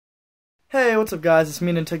what's up guys, it's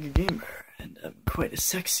me, Nantucket Gamer, and I'm quite a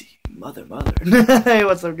sexy mother. Hey,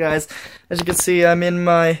 what's up guys? As you can see, I'm in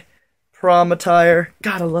my prom attire.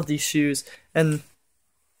 God, I love these shoes. And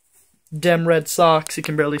dem red socks, you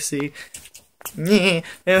can barely see. Anyway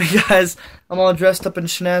guys, I'm all dressed up and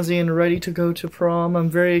snazzy and ready to go to prom.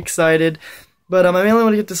 I'm very excited. But I mainly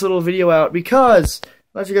want to get this little video out because,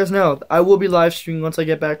 let you guys know, I will be live streaming once I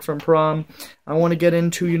get back from prom. I want to get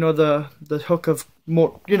into, the hook of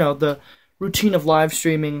more, the routine of live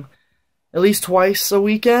streaming at least twice a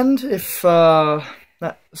weekend, if so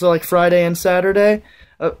like Friday and Saturday,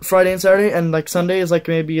 and like Sunday is like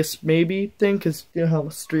maybe a maybe thing, because you know how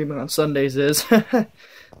streaming on Sundays is. But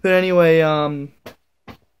anyway,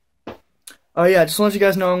 yeah, just to let you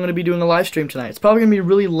guys know, I'm going to be doing a live stream tonight. It's probably going to be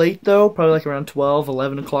really late, though, probably like around 12,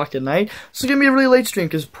 11 o'clock at night. So it's going to be a really late stream,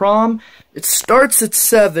 because prom, it starts at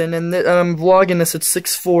 7, and I'm vlogging this at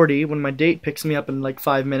 6:40, when my date picks me up in like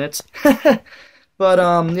 5 minutes.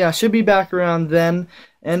 But, yeah, should be back around then.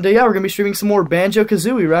 And, yeah, we're going to be streaming some more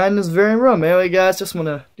Banjo-Kazooie right in this very room. Anyway, guys, just want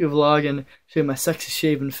to do a vlog and show you my sexy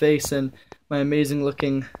shaven face and my amazing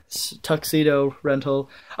looking tuxedo rental.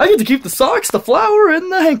 I get to keep the socks, the flower,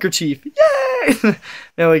 and the handkerchief. Yay!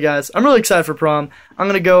 Anyway, guys, I'm really excited for prom. I'm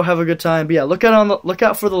gonna go have a good time. But yeah, look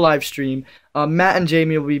out for the live stream. Matt and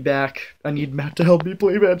Jamie will be back. I need Matt to help me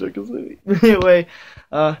play Banjo-Kazooie. Anyway,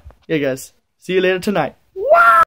 yeah, guys, see you later tonight. Wow!